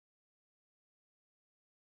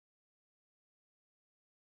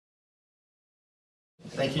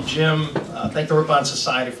Thank you, Jim. Thank the Ripon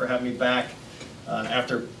Society for having me back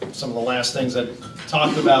after some of the last things I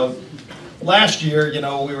talked about. Last year, you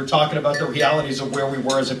know, we were talking about the realities of where we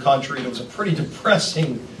were as a country. It was a pretty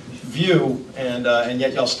depressing view, and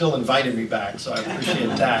yet y'all still invited me back, so I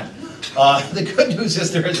appreciate that. The good news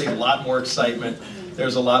is there is a lot more excitement.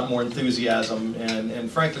 There's a lot more enthusiasm,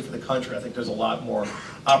 and frankly for the country, I think there's a lot more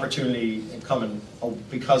opportunity coming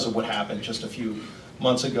because of what happened just a few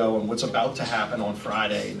months ago and what's about to happen on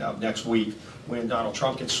Friday next week when Donald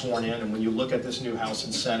Trump gets sworn in. And when you look at this new House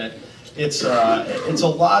and Senate, it's a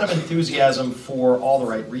lot of enthusiasm for all the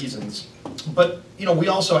right reasons. But you know, we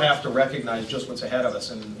also have to recognize just what's ahead of us.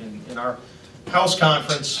 In our House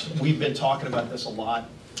conference, we've been talking about this a lot.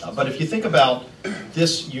 But if you think about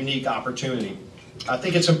this unique opportunity, I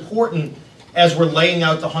think it's important as we're laying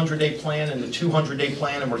out the 100-day plan and the 200-day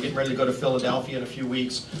plan, and we're getting ready to go to Philadelphia in a few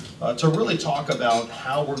weeks, to really talk about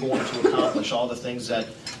how we're going to accomplish all the things that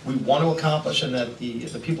we want to accomplish and that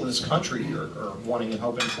the people of this country are wanting and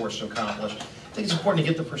hoping for us to accomplish. I think it's important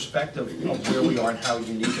to get the perspective of where we are and how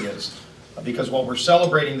unique it is. Because while we're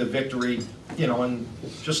celebrating the victory, you know, and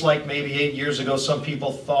just like maybe 8 years ago, some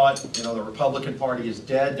people thought, you know, the Republican Party is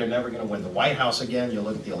dead, they're never going to win the White House again. You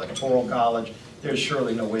look at the Electoral College, there's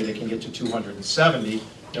surely no way they can get to 270.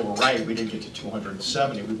 They were right, we didn't get to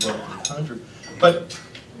 270, we broke 300. But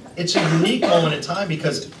it's a unique moment in time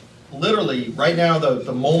because literally right now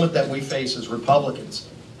the moment that we face as Republicans,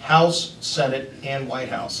 House, Senate, and White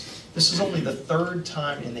House, this is only the third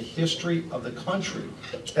time in the history of the country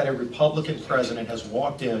that a Republican president has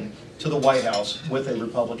walked in to the White House with a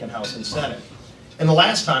Republican House and Senate. And the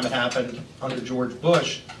last time it happened under George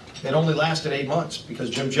Bush, it only lasted 8 months because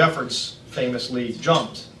Jim Jeffords famously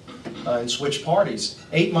jumped and switched parties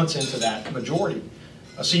 8 months into that majority.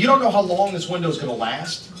 So you don't know how long this window is going to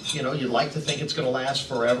last. You know, you'd like to think it's going to last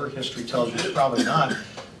forever. History tells you it's probably not.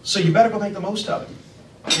 So you better go make the most of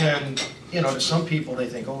it. And you know, to some people, they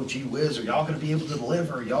think, oh, gee whiz, are y'all going to be able to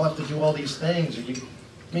deliver? Y'all have to do all these things.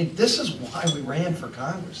 I mean, this is why we ran for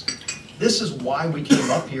Congress. This is why we came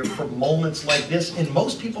up here for moments like this, and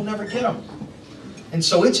most people never get them. And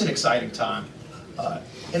so it's an exciting time.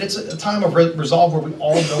 And it's a time of resolve where we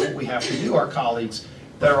all know what we have to do. Our colleagues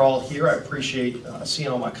that are all here, I appreciate seeing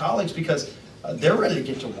all my colleagues because they're ready to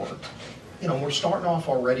get to work. You know, we're starting off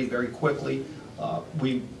already very quickly.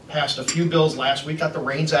 We passed a few bills last week, got the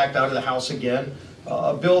REINS Act out of the House again,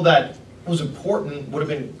 a bill that was important, would have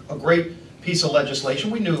been a great piece of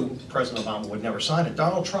legislation. We knew President Obama would never sign it.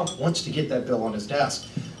 Donald Trump wants to get that bill on his desk,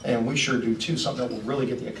 and we sure do too, something that will really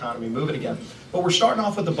get the economy moving again. But we're starting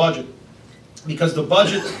off with the budget, because the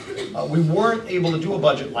budget, we weren't able to do a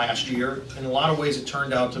budget last year. In a lot of ways it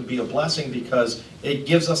turned out to be a blessing because it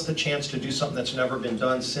gives us the chance to do something that's never been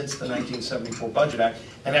done since the 1974 Budget Act,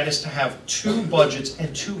 and that is to have 2 budgets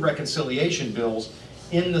and 2 reconciliation bills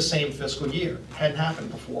in the same fiscal year. It hadn't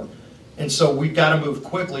happened before. And so we've got to move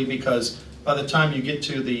quickly because by the time you get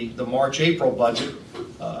to the March-April budget,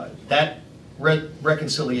 that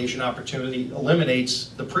reconciliation opportunity eliminates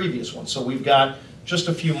the previous one. So we've got just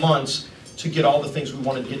a few months to get all the things we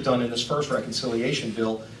want to get done in this first reconciliation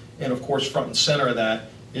bill. And of course, front and center of that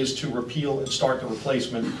is to repeal and start the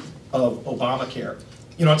replacement of Obamacare.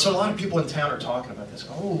 You know, and so a lot of people in town are talking about this.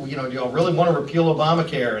 Oh, you know, do y'all really want to repeal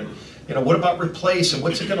Obamacare? And, you know, what about replace? And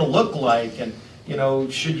what's it going to look like? And, you know,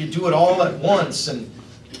 should you do it all at once? And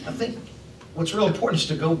I think what's real important is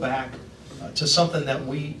to go back to something that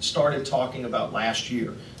we started talking about last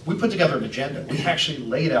year. We put together an agenda. We actually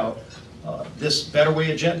laid out this Better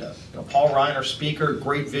Way agenda. You know, Paul Ryan, our speaker,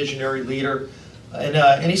 great visionary leader,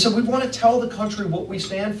 and he said we want to tell the country what we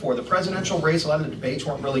stand for. The presidential race, a lot of the debates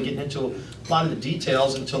weren't really getting into a lot of the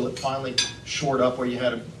details until it finally shored up where you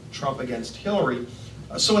had Trump against Hillary.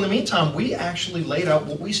 So in the meantime, we actually laid out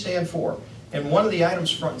what we stand for. And one of the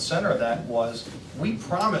items front and center of that was we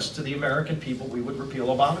promised to the American people we would repeal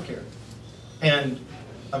Obamacare. And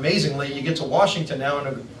amazingly, you get to Washington now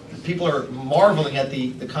and people are marveling at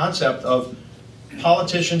the concept of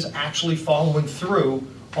politicians actually following through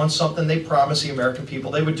on something they promised the American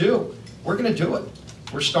people they would do. We're going to do it.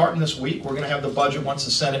 We're starting this week. We're going to have the budget once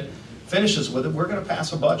the Senate finishes with it. We're going to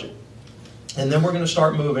pass a budget. And then we're going to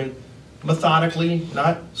start moving methodically,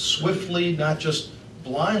 not swiftly, not just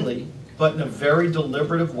blindly, but in a very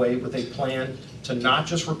deliberative way with a plan to not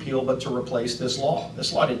just repeal, but to replace this law.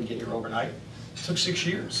 This law didn't get here overnight. It took 6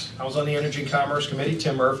 years. I was on the Energy and Commerce Committee.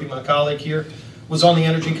 Tim Murphy, my colleague here, was on the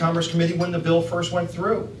Energy and Commerce Committee when the bill first went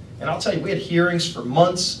through. And I'll tell you, we had hearings for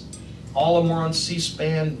months. All of them were on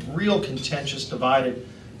C-SPAN, real contentious, divided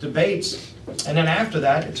debates. And then after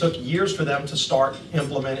that, it took years for them to start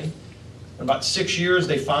implementing. In about 6 years,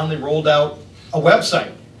 they finally rolled out a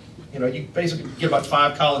website. You know, you basically get about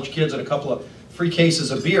 5 college kids and a couple of free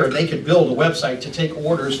cases of beer, and they could build a website to take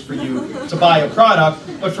orders for you to buy a product.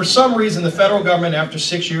 But for some reason, the federal government, after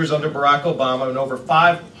 6 years under Barack Obama and over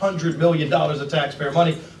 $500 million of taxpayer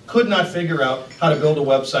money, could not figure out how to build a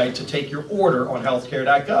website to take your order on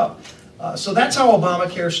healthcare.gov. So that's how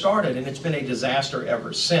Obamacare started, and it's been a disaster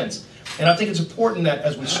ever since. And I think it's important that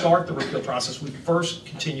as we start the repeal process, we first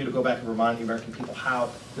continue to go back and remind the American people how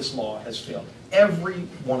this law has failed. Every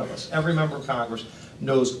one of us, every member of Congress,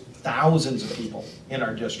 knows thousands of people in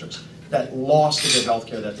our districts that lost the good health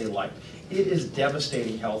care that they liked. It is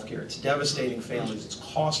devastating health care. It's devastating families. It's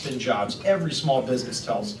costing jobs. Every small business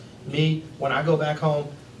tells me when I go back home,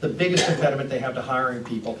 the biggest impediment they have to hiring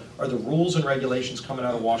people are the rules and regulations coming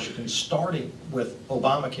out of Washington, starting with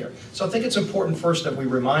Obamacare. So I think it's important first that we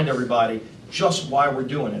remind everybody just why we're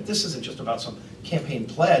doing it. This isn't just about some campaign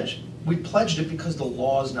pledge. We pledged it because the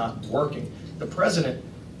law is not working. The president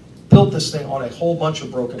built this thing on a whole bunch of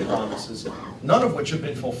broken promises, none of which have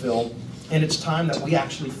been fulfilled, and it's time that we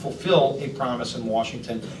actually fulfill a promise in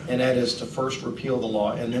Washington, and that is to first repeal the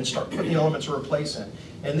law and then start putting the elements of replace in.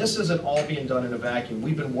 And this isn't all being done in a vacuum.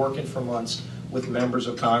 We've been working for months with members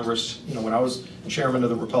of Congress. You know, when I was chairman of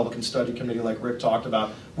the Republican Study Committee, like Rick talked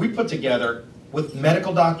about, we put together, with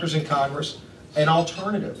medical doctors in Congress, an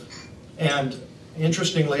alternative. And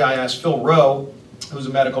interestingly, I asked Phil Rowe, who's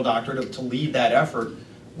a medical doctor, to lead that effort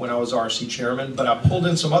when I was RC chairman, but I pulled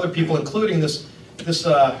in some other people, including this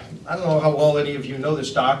I don't know how well any of you know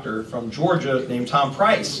this doctor from Georgia named Tom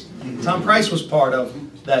Price. Tom Price was part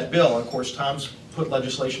of that bill, and of course Tom's put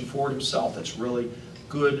legislation forward himself that's really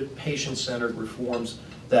good patient-centered reforms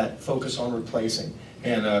that focus on replacing.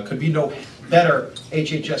 And could be no better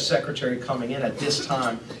HHS secretary coming in at this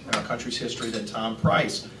time in our country's history than Tom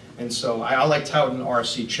Price. And so I like touting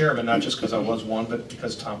RC chairman, not just because I was one, but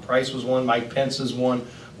because Tom Price was one, Mike Pence is one.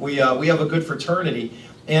 We have a good fraternity.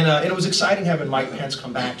 And it was exciting having Mike Pence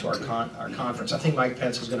come back to our conference. I think Mike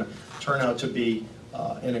Pence is going to turn out to be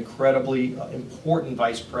an incredibly important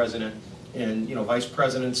vice president. And you know, vice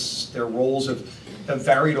presidents, their roles have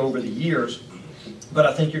varied over the years. But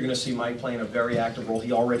I think you're going to see Mike playing a very active role.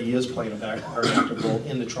 He already is playing a very active role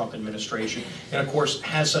in the Trump administration. And of course,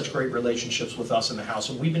 has such great relationships with us in the House.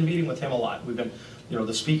 And we've been meeting with him a lot. We've been, you know,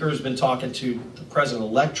 the Speaker has been talking to the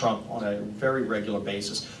President-elect Trump on a very regular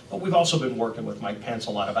basis. But we've also been working with Mike Pence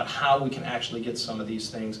a lot about how we can actually get some of these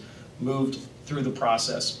things moved through the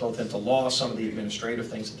process, both into law, some of the administrative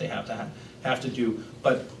things that they have to do.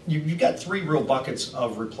 But you've got 3 real buckets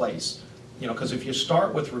of replace. You know, because if you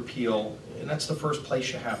start with repeal, and that's the first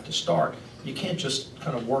place you have to start, you can't just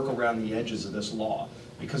kind of work around the edges of this law,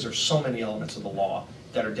 because there's so many elements of the law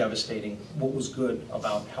that are devastating what was good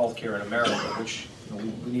about healthcare in America, which you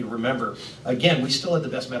know, we need to remember. Again, we still had the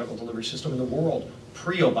best medical delivery system in the world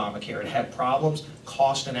pre-Obamacare. It had problems,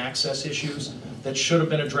 cost and access issues that should have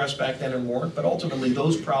been addressed back then and weren't, but ultimately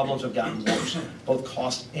those problems have gotten worse, both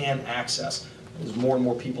cost and access. As more and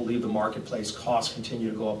more people leave the marketplace, costs continue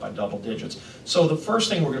to go up by double digits. So the first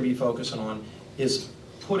thing we're going to be focusing on is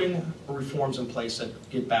putting reforms in place that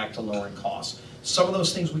get back to lowering costs. Some of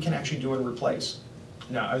those things we can actually do and replace.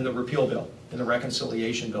 Now, in the repeal bill, in the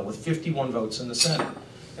reconciliation bill, with 51 votes in the Senate.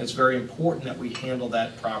 And it's very important that we handle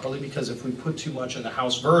that properly, because if we put too much in the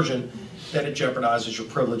House version, then it jeopardizes your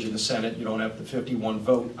privilege in the Senate. You don't have the 51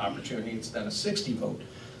 vote opportunity, it's then a 60 vote.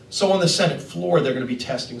 So on the Senate floor, they're going to be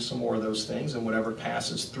testing some more of those things, and whatever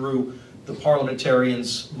passes through the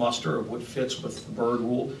parliamentarians' muster of what fits with the Byrd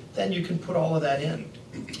rule, then you can put all of that in.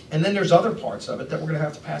 And then there's other parts of it that we're going to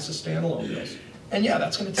have to pass as standalone bills. And yeah,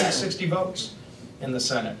 that's going to take 60 votes in the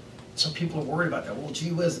Senate. Some people are worried about that. Well,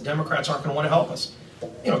 gee whiz, the Democrats aren't going to want to help us.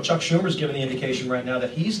 You know, Chuck Schumer's giving the indication right now that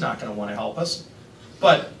he's not going to want to help us.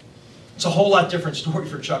 But it's a whole lot different story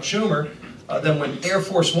for Chuck Schumer than when Air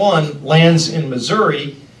Force One lands in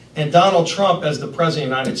Missouri, and Donald Trump, as the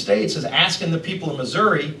President of the United States, is asking the people of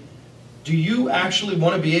Missouri, do you actually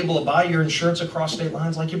want to be able to buy your insurance across state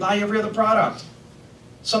lines like you buy every other product?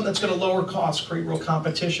 Something that's going to lower costs, create real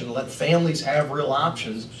competition, let families have real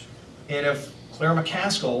options. And if Claire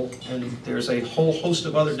McCaskill, and there's a whole host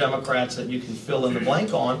of other Democrats that you can fill in the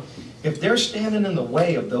blank on, if they're standing in the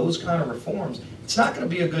way of those kind of reforms, it's not going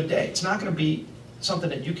to be a good day. It's not going to be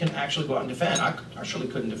something that you can actually go out and defend. I surely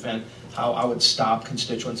couldn't defend how I would stop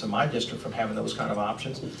constituents in my district from having those kind of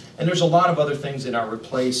options. And there's a lot of other things in our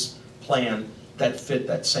replace plan that fit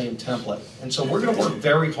that same template. And so we're going to work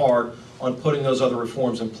very hard on putting those other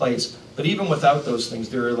reforms in place. But even without those things,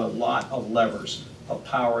 there are a lot of levers of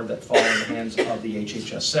power that fall in the hands of the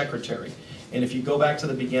HHS secretary. And if you go back to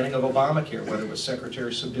the beginning of Obamacare, whether it was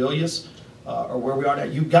Secretary Sebelius, or where we are now,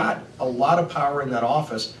 you got a lot of power in that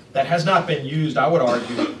office that has not been used, I would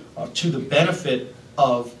argue, to the benefit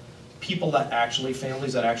of people that actually,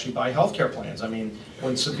 families that actually buy healthcare plans. I mean,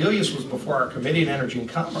 when Scalise was before our Committee on Energy and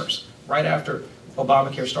Commerce, right after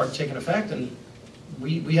Obamacare started taking effect, and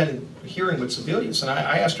we had a hearing with Scalise, and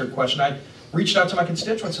I asked her a question. I reached out to my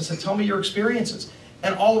constituents and said, tell me your experiences.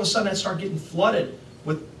 And all of a sudden I started getting flooded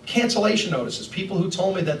with cancellation notices, people who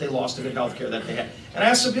told me that they lost the good health care that they had. And I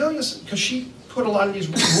asked Scalise, because she put a lot of these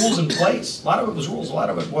rules in place, a lot of it was rules, a lot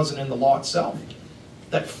of it wasn't in the law itself,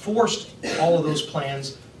 that forced all of those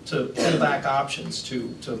plans to pull back options,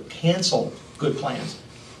 to cancel good plans.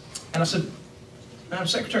 And I said, Madam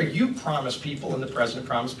Secretary, you promised people, and the President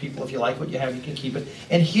promised people, if you like what you have, you can keep it.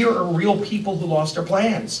 And here are real people who lost their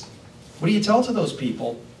plans. What do you tell to those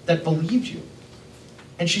people that believed you?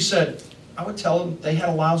 And she said, I would tell them they had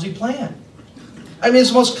a lousy plan. I mean, it's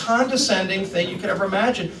the most condescending thing you could ever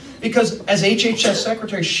imagine. Because as HHS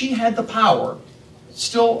Secretary, she had the power,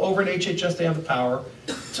 still over at HHS they have the power,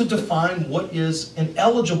 to define what is an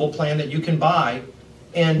eligible plan that you can buy.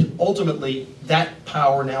 And ultimately, that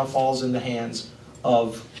power now falls in the hands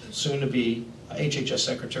of soon-to-be HHS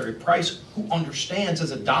Secretary Price, who understands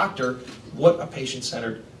as a doctor what a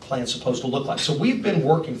patient-centered plan is supposed to look like. So we've been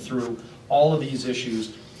working through all of these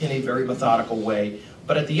issues in a very methodical way.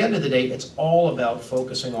 But at the end of the day, it's all about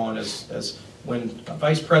focusing on, as when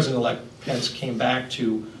Vice President-elect Pence came back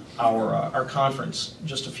to our conference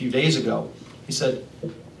just a few days ago, he said,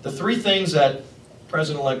 the three things that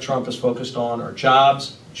President-elect Trump is focused on are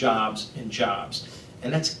jobs, jobs, and jobs.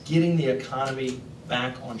 And that's getting the economy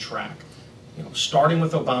back on track. You know, starting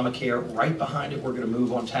with Obamacare, right behind it, we're going to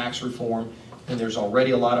move on tax reform. And there's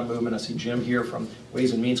already a lot of movement. I see Jim here from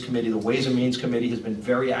Ways and Means Committee. The Ways and Means Committee has been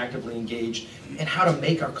very actively engaged in how to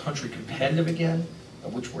make our country competitive again,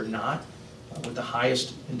 which we're not, with the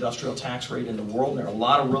highest industrial tax rate in the world. And there are a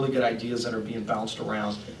lot of really good ideas that are being bounced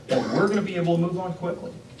around that we're going to be able to move on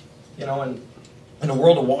quickly. You know, and in the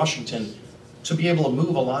world of Washington, to be able to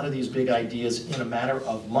move a lot of these big ideas in a matter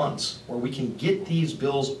of months, where we can get these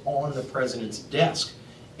bills on the president's desk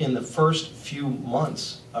in the first few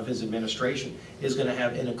months of his administration, is going to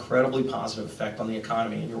have an incredibly positive effect on the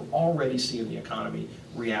economy. And you're already seeing the economy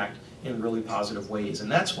react in really positive ways.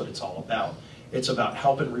 And that's what it's all about. It's about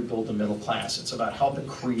helping rebuild the middle class. It's about helping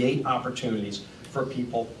create opportunities for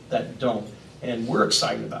people that don't. And we're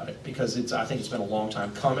excited about it because I think it's been a long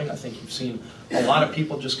time coming. I think you've seen a lot of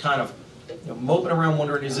people just kind of moping around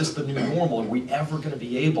wondering, is this the new normal? Are we ever going to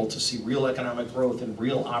be able to see real economic growth and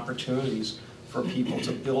real opportunities for people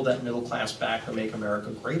to build that middle class back to make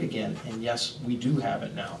America great again? And yes, we do have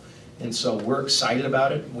it now. And so we're excited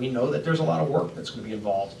about it. We know that there's a lot of work that's going to be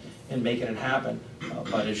involved in making it happen.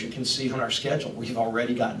 But as you can see on our schedule, we've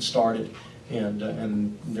already gotten started,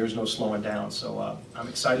 and there's no slowing down. So I'm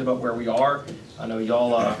excited about where we are. I know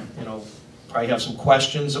y'all, probably have some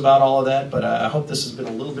questions about all of that, but I hope this has been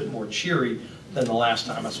a little bit more cheery than the last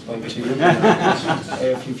time I spoke to you.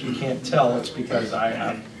 If you can't tell, it's because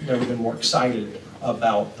I've never been more excited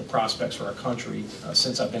about the prospects for our country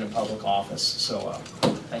since I've been in public office. So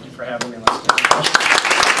thank you for having me. Let's take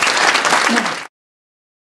questions.